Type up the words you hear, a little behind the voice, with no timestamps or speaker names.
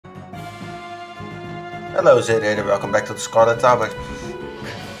Hello Zayder, welcome back to the Scarlet Tower.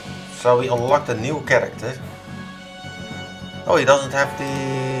 So we unlocked a new character. Oh, he doesn't have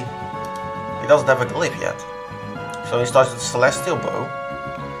a glyph yet. So he starts with the Celestial Bow.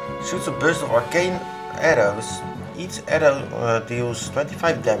 Shoots a burst of arcane arrows. Each arrow deals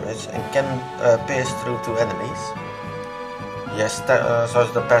 25 damage and can pierce through 2 enemies. Yes, so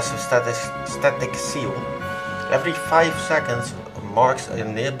it's the passive static seal. Every 5 seconds marks a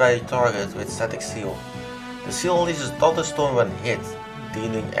nearby target with static seal. The seal unleashes thunderstorm when hit,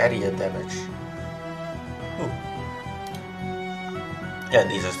 dealing area damage. Ooh. Yeah,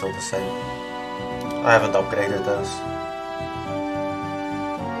 these are still the same. I haven't upgraded those.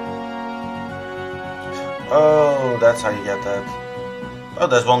 Oh, that's how you get that. Oh,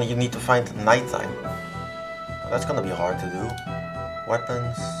 there's one you need to find at nighttime. That's gonna be hard to do.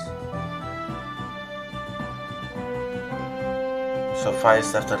 Weapons. So fire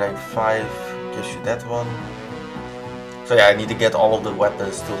staff to rank 5 gives you that one. So yeah, I need to get all of the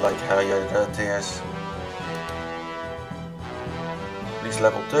weapons to like higher tiers. Reach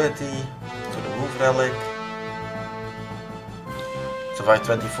level 30 to the roof relic. Survive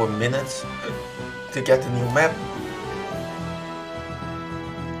 24 minutes to get the new map.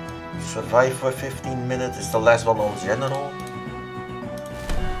 Survive for 15 minutes is the last one on general.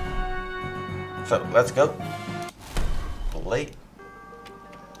 So let's go. Play.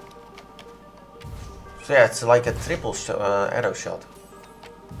 So yeah, it's like a triple arrow shot.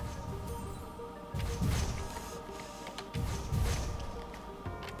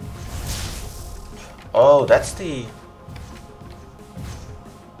 Oh, that's the...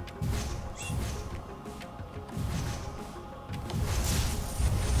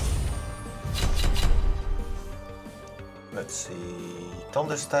 Let's see...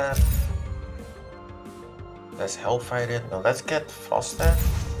 Thunderstaff. There's Hellfire. Now let's get Froststaff.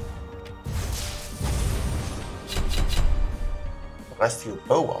 Celestial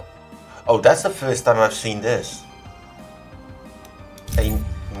Bow up. Oh, that's the first time I've seen this. A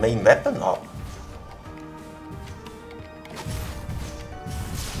main weapon up.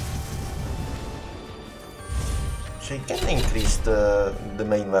 So you can increase the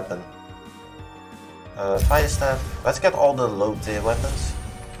main weapon. Fire Staff. Let's get all the low tier weapons.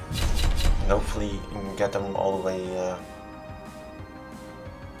 And hopefully you can get them all the way to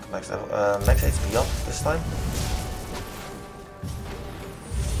max level. Max HP up this time.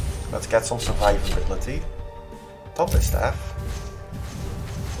 Let's get some survivability. Thunderstaff.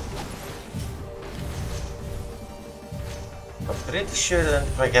 I'm pretty sure that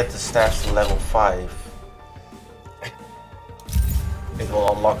if I get the staff to level 5, it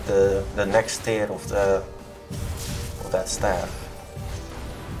will unlock the next tier of that staff.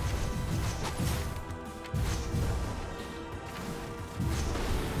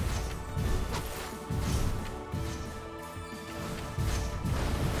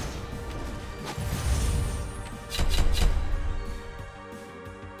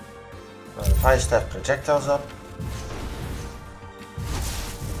 Fire staff projectiles up.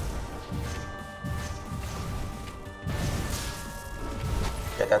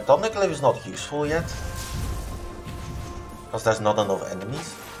 Yeah, that thunderclave is not useful yet, because there's not enough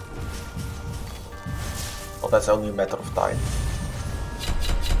enemies. Well, that's only a matter of time.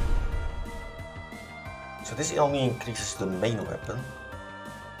 So this only increases the main weapon.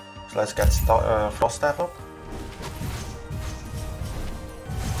 So let's get Froststaff up.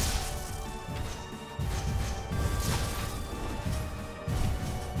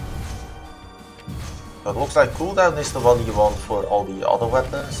 So it looks like cooldown is the one you want for all the other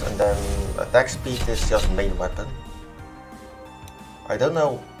weapons, and then attack speed is just main weapon. I don't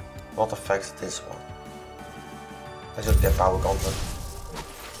know what affects this one. I should get power content.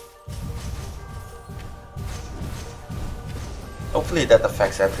 Hopefully that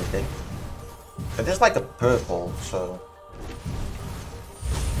affects everything. It is like a purple, so...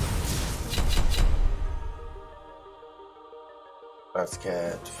 Let's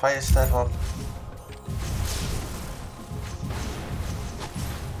get Fire Staff up.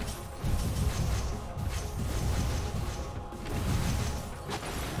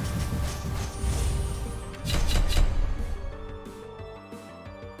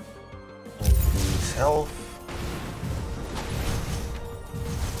 Health.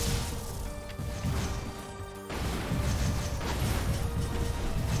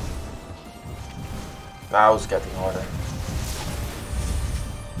 Now it's getting harder.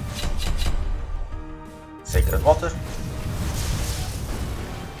 Sacred Water.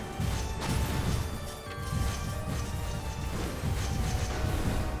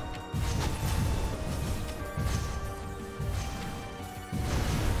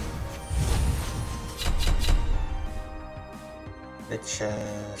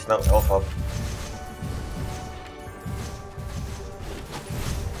 Bitches. No, health up.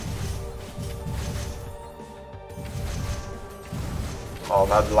 Oh,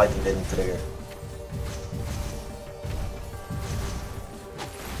 now the lightning didn't trigger.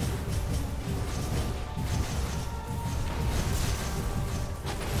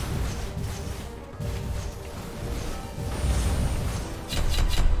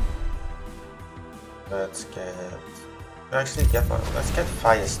 Let's get... Actually, let's get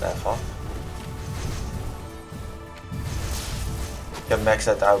Fire Staff off. Can max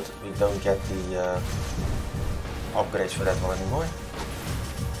that out, we don't get the upgrades for that one anymore.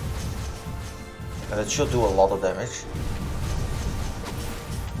 And it should do a lot of damage.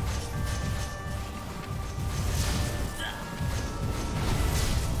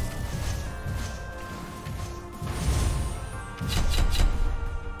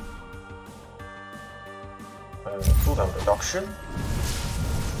 Cooldown reduction.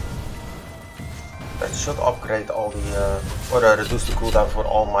 That should upgrade all the, or reduce the cooldown for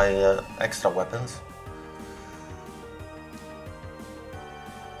all my extra weapons.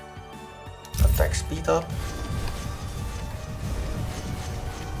 Attack speed up.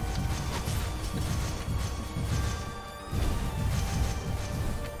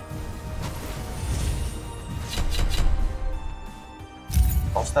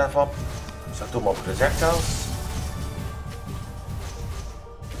 I'll staff up, so 2 more projectiles.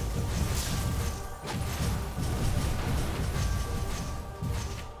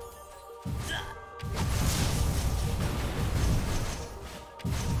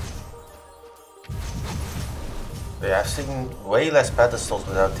 Yeah, I've seen way less pedestals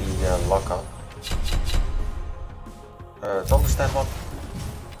without the lockup. Thunder step up.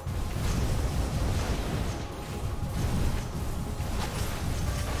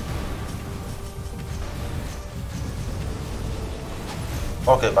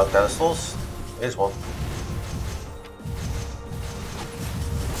 Okay, about pedestals. Here's one.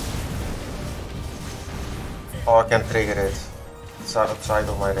 Oh, I can trigger it. It's outside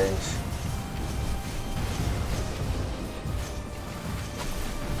of my range.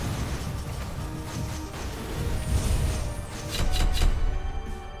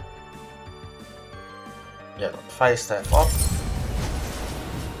 Yeah, fire staff up.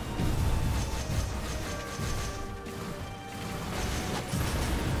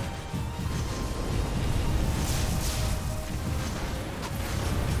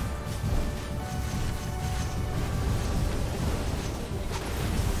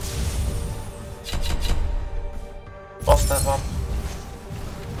 Boss staff up.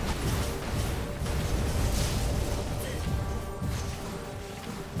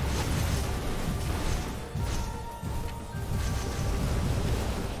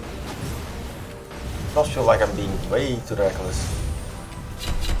 I feel like I'm being way too reckless.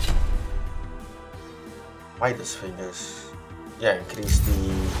 Midas fingers. Yeah, increase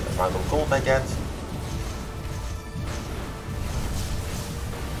the amount of gold I get.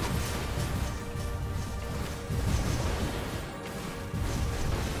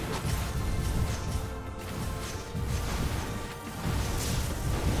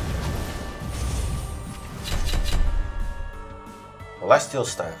 Celestial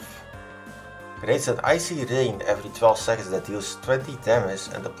Staff. Creates an icy rain every 12 seconds that deals 20 damage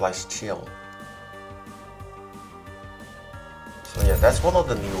and applies chill. So yeah, that's one of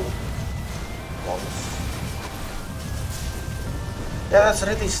the new ones. Yeah, that's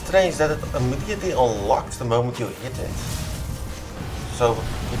really strange that it immediately unlocks the moment you hit it. So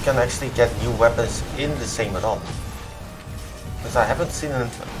you can actually get new weapons in the same run. Because I haven't seen it in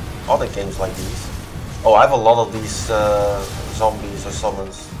other games like these. Oh, I have a lot of these zombies or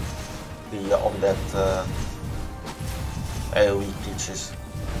summons. The undead AoE creatures.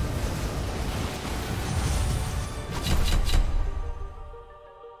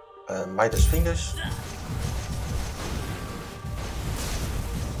 Midas fingers.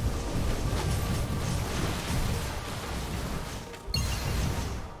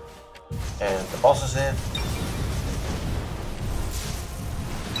 And the boss is here.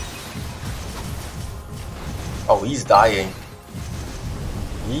 Oh, he's dying.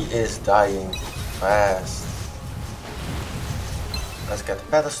 He is dying fast. Let's get the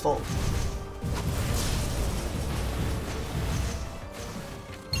pedestal.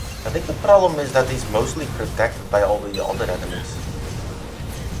 I think the problem is that he's mostly protected by all the other enemies.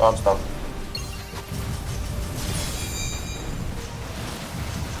 Oh, I'm stuck.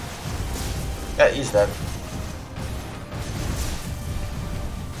 Yeah, he's dead.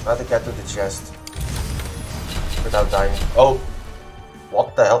 Now to get to the chest without dying. Oh!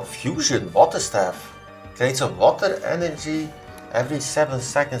 What the hell? Fusion Water Staff. Creates a water energy Every 7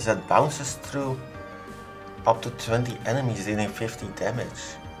 seconds that bounces through up to 20 enemies dealing 50 damage.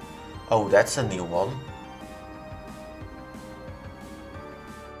 Oh, that's a new one.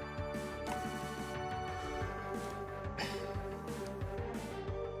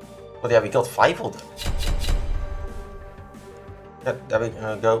 But yeah, we got 5 of them. Yeah, there we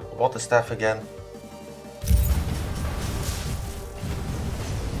go. Water staff again.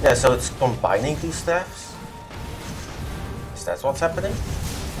 Yeah, so it's combining 2 staffs. Is that what's happening?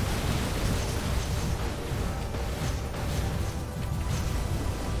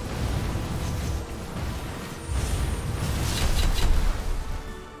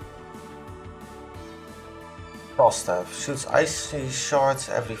 Frost staff shoots icy shards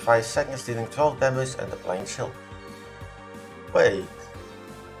every 5 seconds, dealing 12 damage and applying chill. Wait.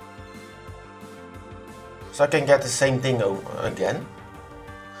 So I can get the same thing again?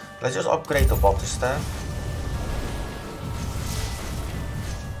 Let's just upgrade the water staff.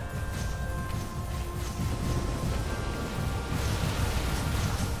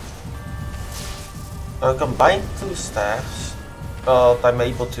 So I combine 2 staffs, but I'm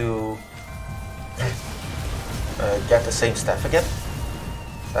able to get the same staff again.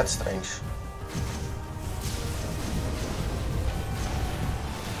 That's strange.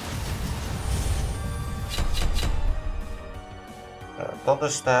 Thunder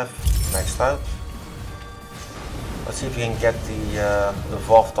staff maxed out. Let's see if we can get the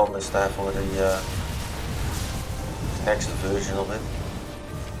evolved thunder staff or the next version of it.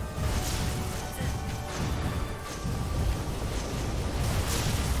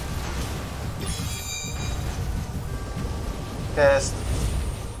 Test.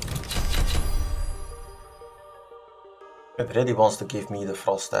 It really wants to give me the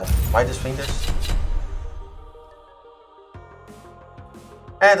frost staff. Midas fingers.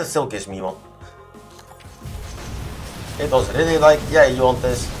 And it still gives me one. It was really like, yeah, you want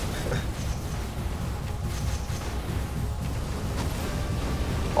this.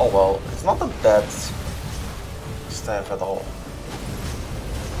 Oh well, it's not a bad staff at all.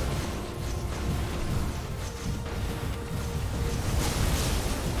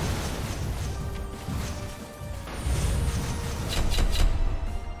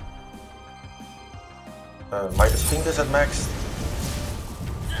 Midas fingers at max.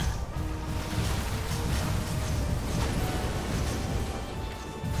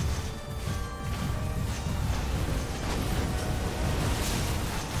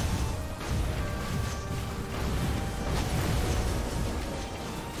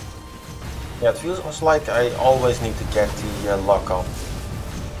 Yeah, it feels like I always need to get the lock on,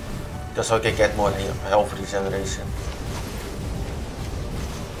 just so I can get more health regeneration.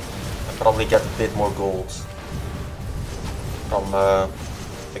 And probably get a bit more gold from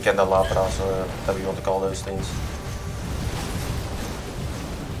the candelabras, or whatever you want to call those things.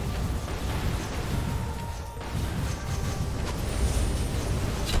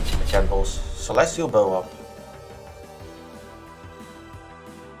 The candles. Celestial bow up.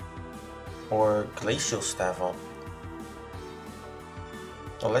 Or glacial staff on.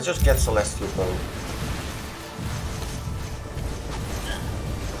 Well, let's just get celestial bow.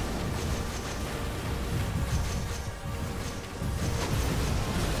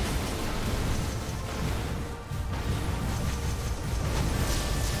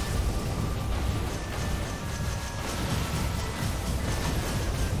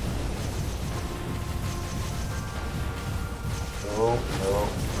 No.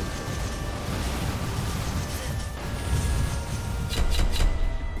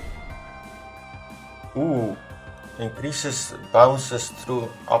 Ooh, increases bounces through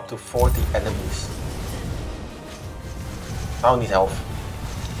up to 40 enemies. I don't need health.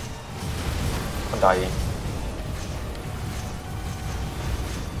 I'm dying.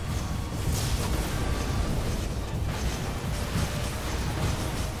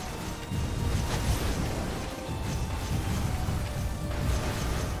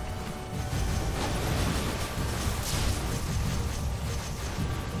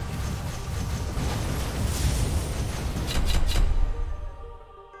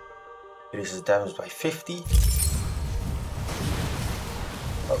 Increases damage by 50.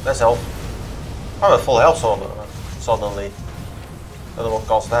 Oh, that's health. I'm at full health suddenly. I don't know what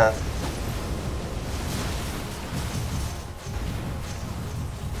caused that.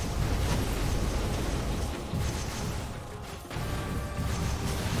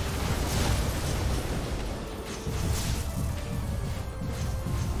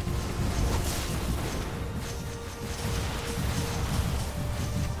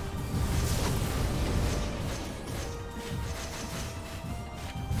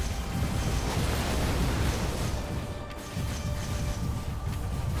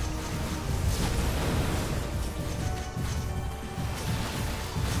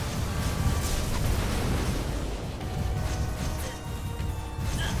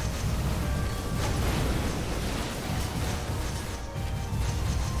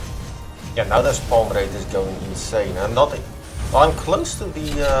 Yeah, now their spawn rate is going insane. I'm not. Well, I'm close to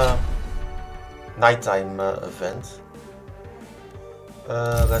the nighttime event.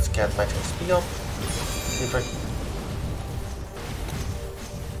 Let's get max XP up. See if I...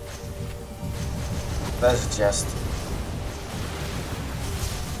 There's a chest.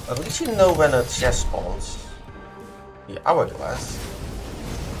 At least you know when a chest spawns. The hourglass.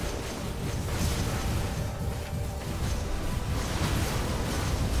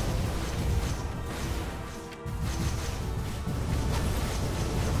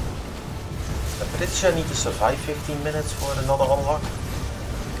 I'm pretty sure I need to survive 15 minutes for another unlock.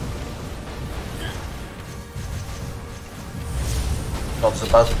 Well, it's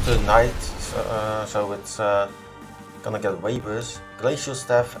about to turn night, so it's gonna get way worse. Glacial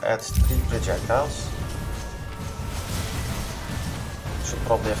staff adds 3 projectiles. Should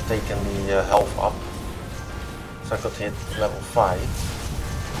probably have taken the health up, so I could hit level 5.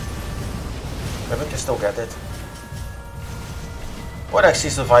 Maybe I can still get it. Would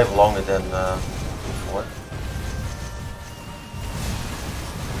actually survive longer than before.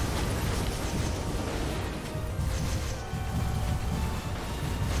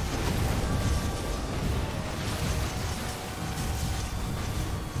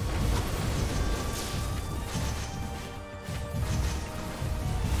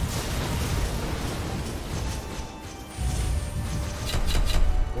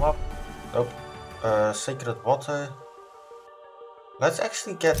 Nope. Sacred water. Let's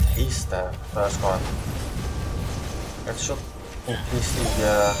actually get haste Scarlet. That should increase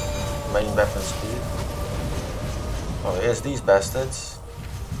the main weapon speed. Oh, here's these bastards.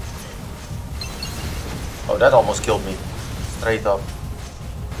 Oh, that almost killed me. Straight up.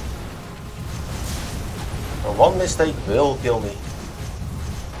 So one mistake will kill me.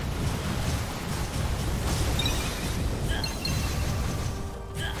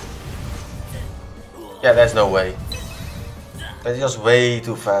 Yeah, there's no way. That's just way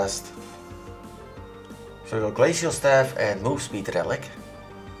too fast. So we got Glacial Staff and Move Speed Relic.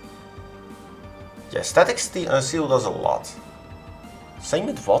 Yeah, Static Seal does a lot. Same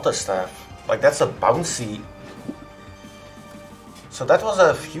with Water Staff. Like, that's a bouncy. So that was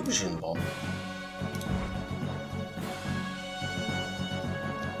a fusion one.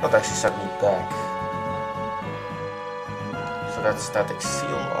 That actually set me back. So that's Static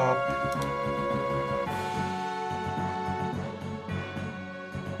Seal up.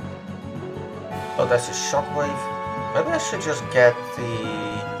 Oh, that's a shockwave. Maybe I should just get the...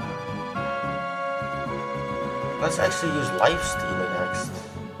 Let's actually use life stealer next.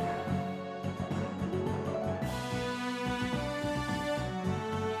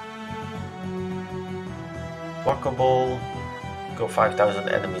 Blockable. Go 5,000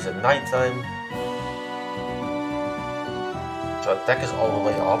 enemies at nighttime. So attack is all the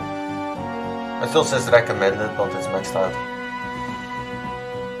way up. It still says recommended, but it's maxed out.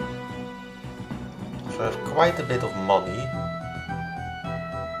 I have quite a bit of money.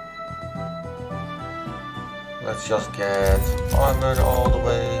 Let's just get armor all the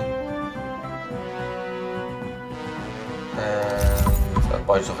way. And a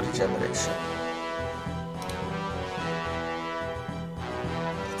bunch of regeneration.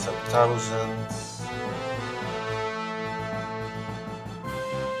 It's 1,000.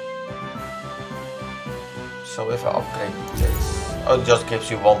 So if I upgrade this, oh, it just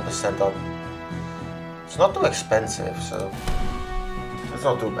gives you 1% up. It's not too expensive, so it's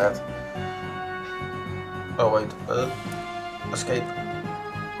not too bad. Oh wait, escape.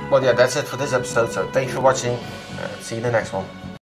 Well yeah, that's it for this episode, so thanks for watching and see you in the next one.